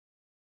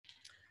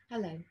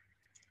Hello.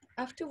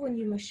 After when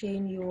you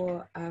machine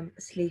your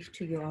sleeve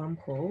to your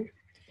armhole,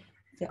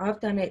 so I've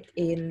done it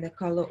in the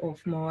color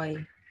of my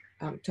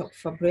top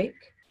fabric.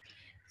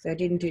 So I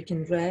didn't do it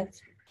in red.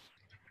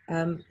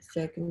 So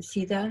you can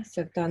see that.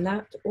 So I've done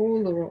that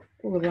all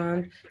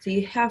around. So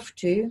you have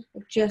to,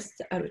 just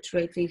to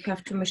reiterate, you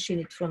have to machine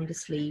it from the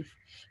sleeve.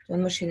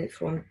 Don't machine it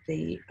from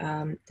the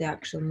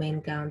actual main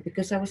gown,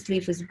 because our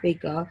sleeve is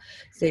bigger,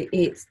 so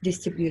it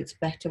distributes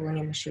better when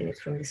you machine it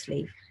from the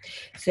sleeve.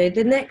 So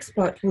the next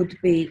part would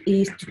be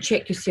is to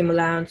check your seam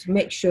allowance,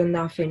 make sure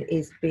nothing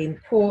is being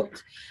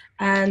caught,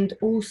 and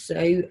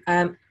also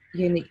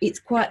it's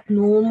quite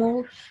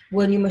normal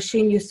when you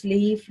machine your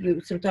sleeve.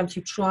 Sometimes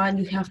you try and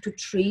you have to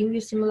trim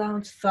your seam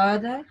allowance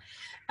further.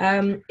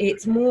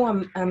 It's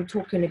more I'm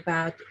talking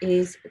about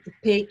is the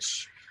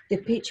pitch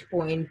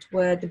point,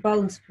 where the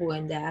balance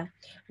point there,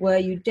 where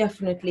you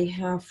definitely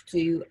have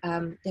to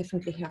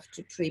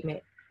trim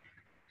it.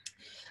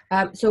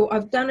 So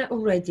I've done it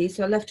already.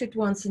 So I left it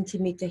 1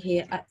 centimeter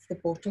here at the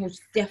bottom, which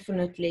is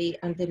definitely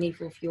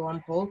underneath of your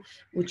armhole,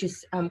 which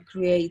is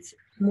creates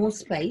more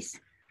space.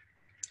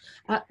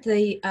 At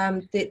the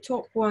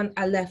top one,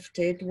 I left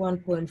it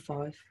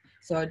 1.5,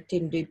 so I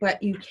didn't do.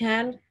 But you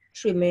can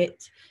trim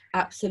it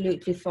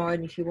absolutely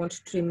fine if you want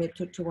to trim it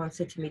to 1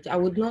 centimeter. I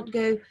would not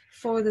go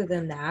further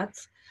than that,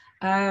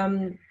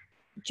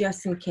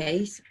 just in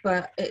case.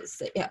 But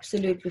it's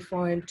absolutely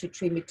fine to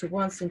trim it to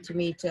 1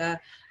 centimeter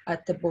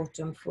at the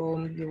bottom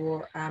from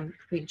your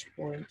pinch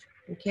point.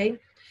 Okay,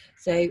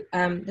 so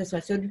that's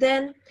right. So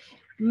then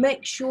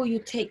make sure you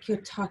take your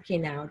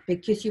tucking out,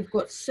 because you've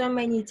got so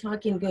many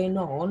tucking going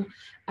on.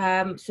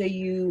 So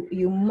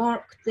you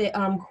mark the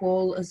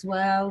armhole as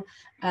well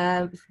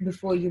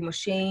before you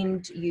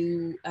machined.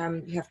 You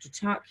have to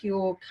tuck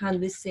your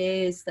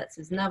canvases. That's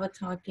another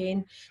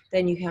tucking.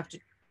 Then you have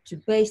to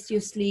baste your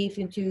sleeve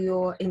into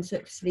your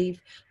insert sleeve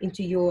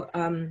into your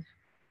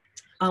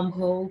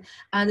armhole,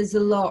 and there's a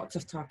lot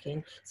of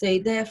tucking. So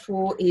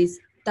therefore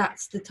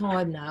that's the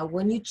time now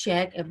when you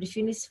check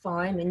everything is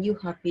fine and you're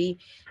happy,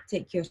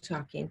 take your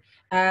tucking.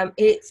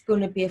 It's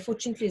going to be,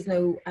 unfortunately, there's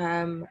no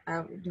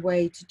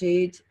way to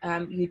do it.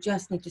 You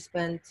just need to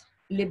spend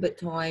a little bit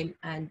of time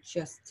and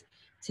just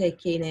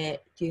taking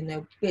it,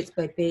 bits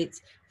by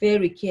bits,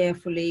 very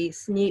carefully.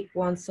 Snip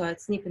one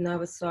side, snip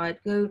another side,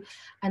 go,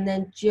 and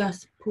then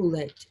just pull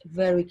it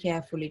very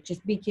carefully.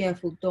 Just be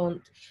careful,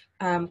 don't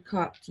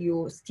cut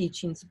your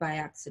stitchings by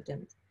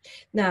accident.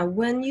 Now,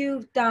 when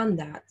you've done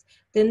that,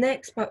 the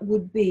next part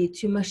would be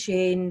to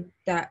machine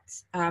that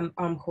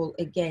armhole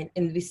again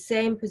in the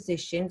same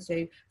position.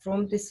 So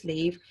from the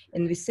sleeve,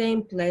 in the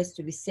same place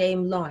to the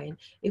same line.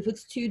 If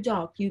it's too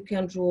dark, you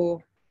can draw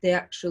the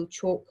actual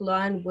chalk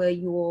line where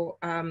your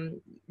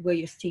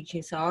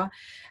stitches are.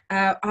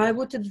 I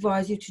would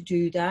advise you to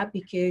do that,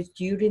 because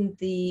during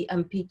the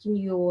picking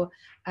your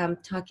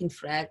tucking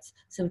threads,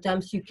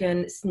 sometimes you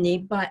can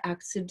snip by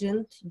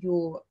accident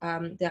your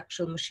the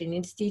actual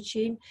machining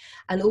stitching,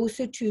 and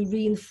also to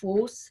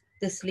reinforce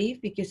the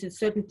sleeve, because in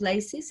certain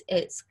places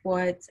it's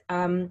quite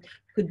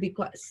could be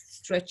quite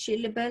stretchy a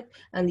little bit,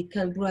 and it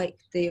can break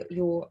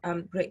your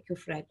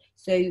thread.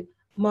 So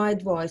my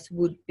advice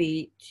would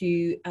be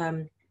to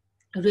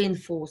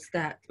reinforce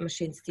that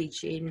machine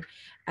stitching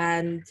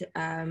and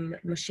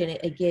machine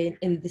it again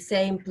in the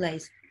same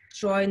place.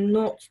 Try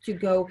not to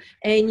go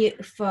any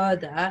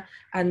further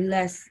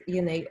unless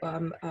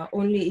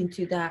only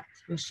into that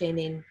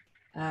machining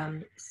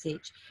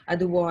stitch,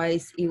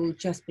 otherwise it will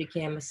just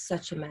become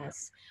such a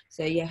mess.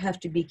 So you have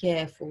to be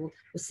careful.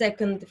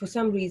 For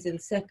some reason,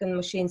 second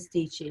machine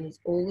stitching is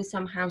always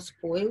somehow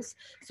spoils,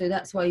 so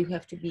that's why you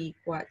have to be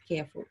quite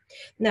careful.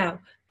 Now,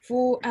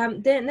 for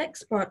the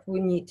next part we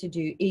need to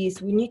do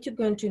is we need to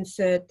go to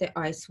insert the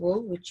ice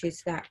wool, which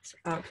is that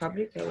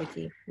fabric I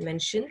already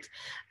mentioned,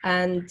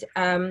 and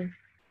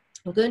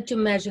we're going to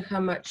measure how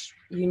much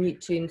you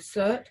need to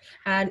insert,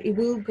 and it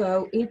will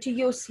go into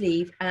your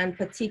sleeve, and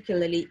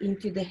particularly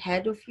into the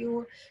head of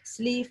your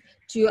sleeve,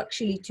 to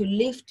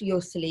lift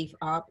your sleeve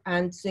up,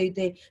 and so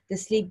the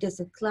sleeve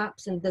doesn't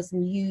collapse and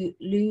doesn't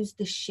lose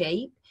the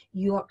shape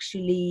you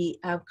actually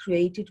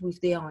created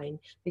with the iron,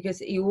 because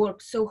you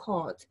work so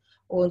hard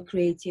on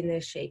creating a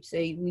shape. So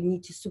we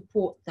need to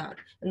support that.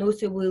 And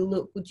also we'll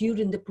look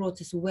during the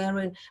process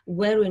wearing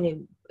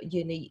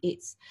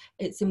it,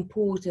 it's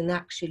important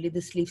actually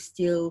the sleeve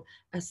still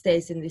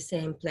stays in the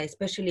same place,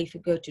 especially if you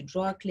go to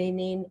dry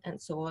cleaning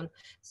and so on.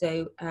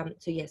 So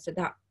so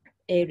that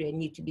area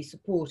need to be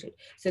supported.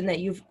 So now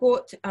you've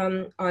got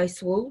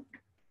ice wool.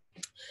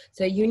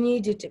 So you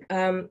need it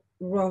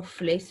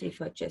roughly, so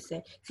if I just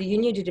say, so you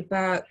need it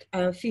about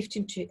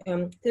 13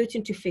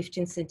 to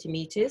 15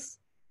 centimeters.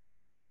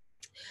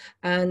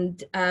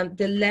 And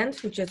the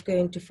length we're just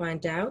going to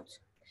find out,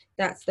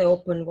 that's the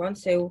open one.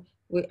 So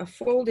we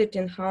fold it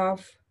in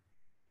half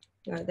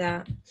like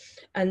that,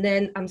 and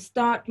then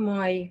start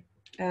my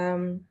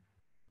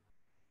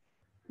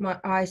my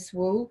ice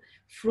wool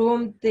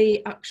from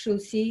the actual,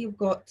 see, you've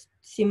got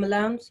seam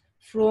allowance,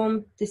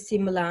 from the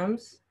seam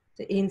allowance,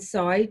 the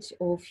inside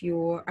of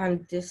your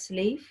under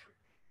sleeve.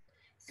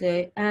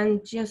 So,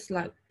 and just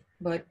like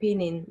by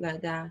pinning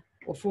like that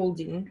or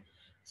folding,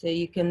 so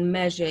you can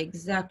measure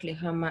exactly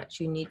how much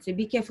you need. So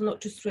be careful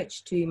not to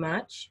stretch too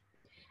much.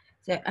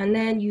 So, and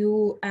then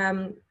you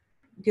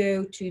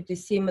go to the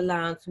seam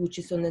allowance, which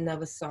is on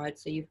another side.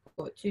 So you've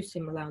got 2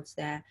 seam allowance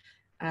there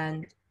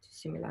and 2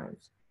 seam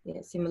allowance.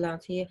 Yeah, seam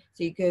allowance here.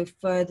 So you go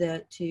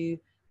further to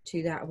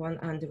that one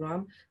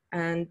underarm,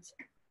 and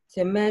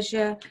so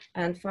measure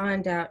and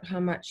find out how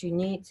much you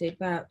need. So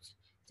about,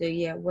 so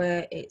yeah,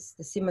 where it's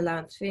the seam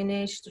allowance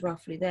finished,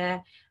 roughly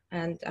there,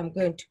 and I'm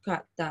going to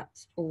cut that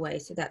away.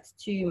 So that's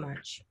too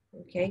much.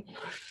 Okay.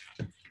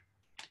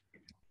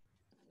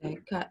 So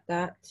cut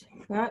that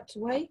part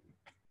away.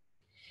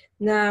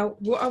 Now,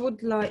 what I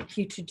would like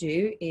you to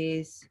do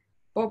is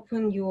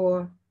open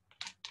your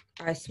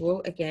ice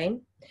wall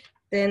again,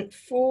 then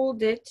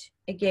fold it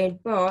again,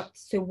 but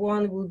so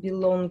one will be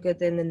longer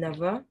than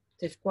another.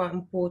 So it's quite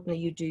important that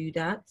you do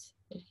that,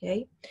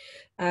 okay?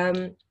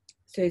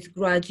 So it's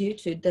graduate,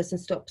 so it doesn't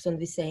stop on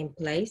the same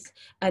place.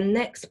 And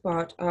next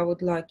part I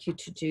would like you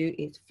to do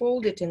is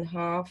fold it in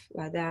half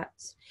like that.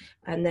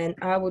 And then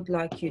I would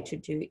like you to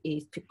do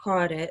is to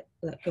cut it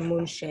like a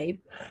moon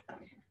shape.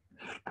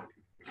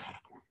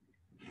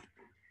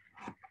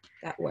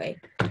 That way.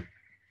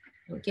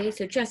 Okay,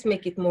 so just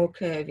make it more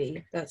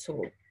curvy, that's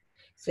all.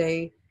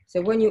 So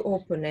when you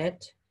open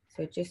it,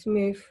 so just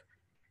move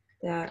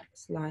that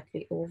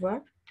slightly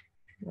over,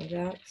 like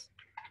that.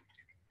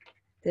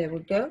 There we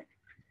go.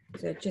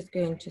 So just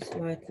going to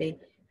slightly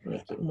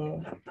make it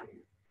more.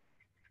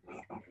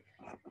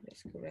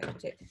 Let's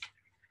correct it.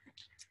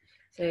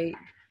 So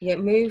yeah,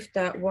 move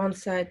that one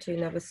side to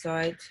another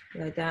side,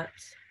 like that.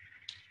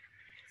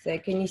 So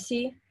can you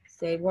see?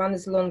 So one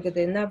is longer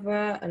than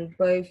another, and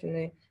both, you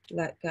know,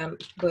 like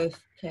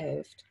both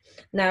curved.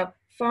 Now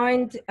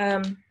find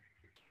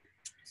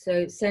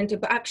so center,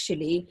 but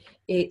actually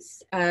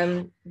it's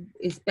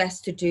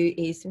best to do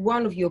is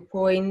one of your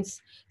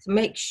points. So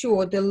make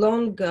sure the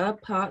longer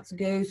part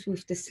goes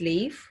with the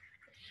sleeve,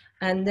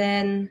 and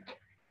then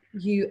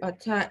you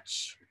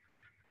attach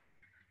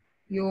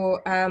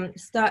your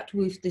start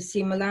with the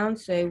seam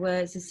allowance. So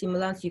where's the seam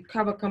allowance? You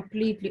cover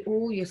completely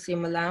all your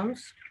seam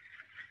allowance.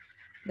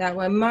 That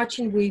way,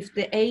 matching with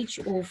the edge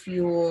of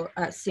your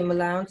seam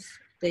allowance,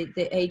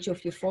 the edge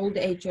of your fold,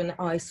 the edge on the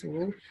ice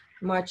wall,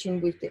 matching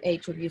with the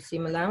edge of your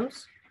seam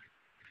allowance.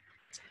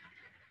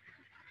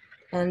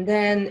 And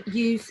then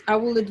I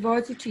will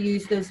advise you to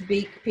use those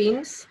big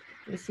pins.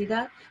 You see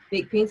that?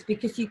 Big pins,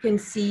 because you can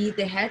see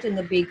the head, and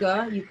the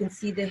bigger, you can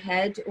see the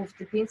head of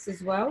the pins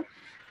as well.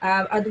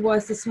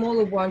 Otherwise, the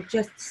smaller one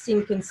just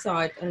sink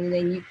inside, and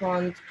then you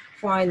can't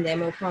find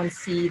them or can't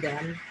see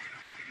them.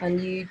 And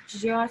you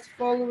just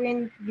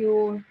following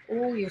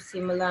all your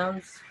seam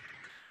allowance.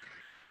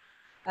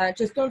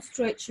 Just don't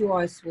stretch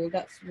your ice wall.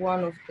 That's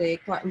one of the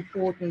quite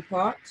important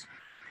parts.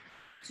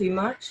 Too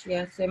much,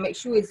 yeah. So make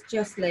sure it's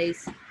just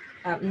lays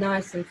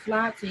nice and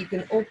flat. So you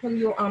can open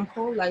your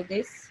armhole like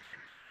this,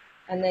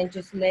 and then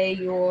just lay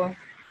your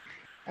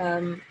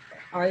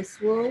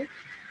ice wall,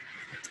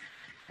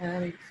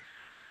 and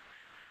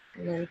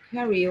then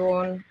carry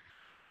on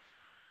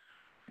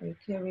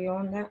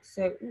that.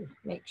 So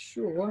make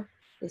sure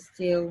it's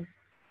still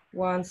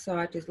one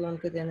side is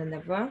longer than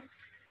another.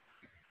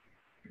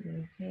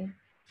 Okay.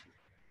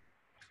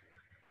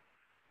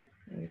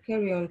 And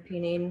carry on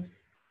pinning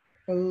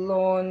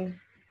along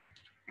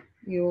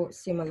your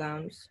seam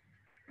allowance.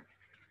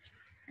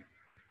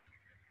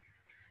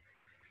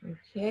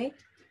 Okay.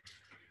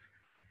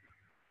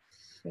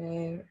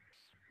 So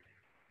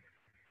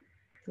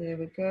there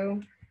we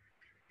go.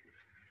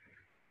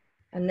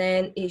 And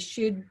then it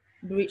should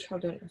reach,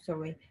 hold on,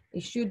 sorry.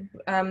 It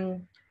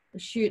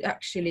should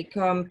actually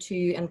come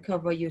to and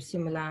cover your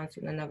seam allowance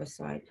on another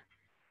side.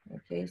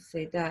 Okay,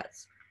 so that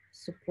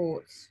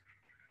supports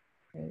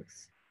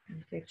things.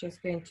 Okay,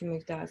 just going to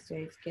move that so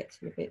it gets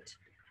a bit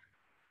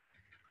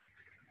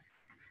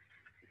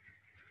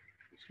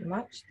too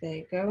much. There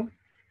you go.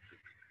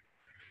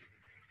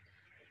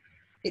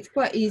 It's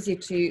quite easy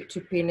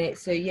to pin it.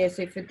 So yes,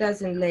 if it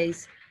doesn't lay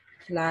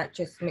flat,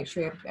 just make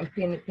sure and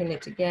pin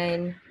it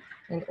again,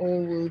 and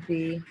all will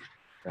be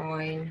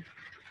fine.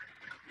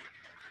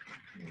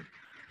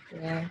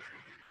 Yeah.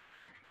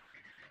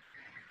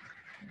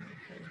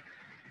 Okay.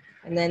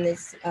 And then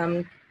this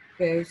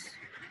goes,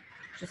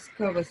 just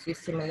covers your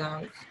seam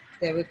allowance.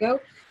 There we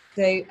go.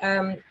 So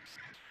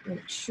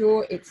make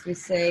sure it's the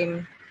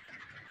same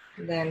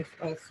length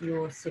as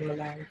your seam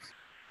allowance.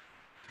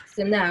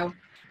 So now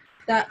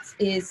that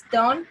is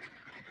done.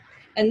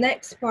 And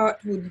next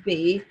part would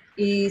be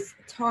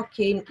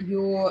tucking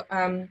your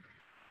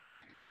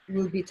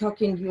we'll be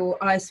tucking your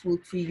ice wool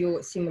to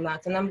your seam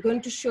allowance, and I'm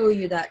going to show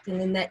you that in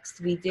the next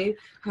video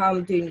how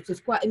I'm doing it. So it's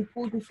quite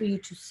important for you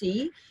to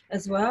see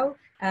as well,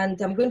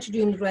 and I'm going to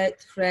do in red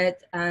thread,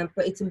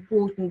 but it's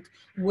important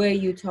where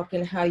you tuck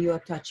and how you are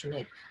touching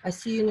it. I'll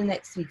see you in the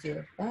next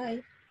video.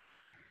 Bye.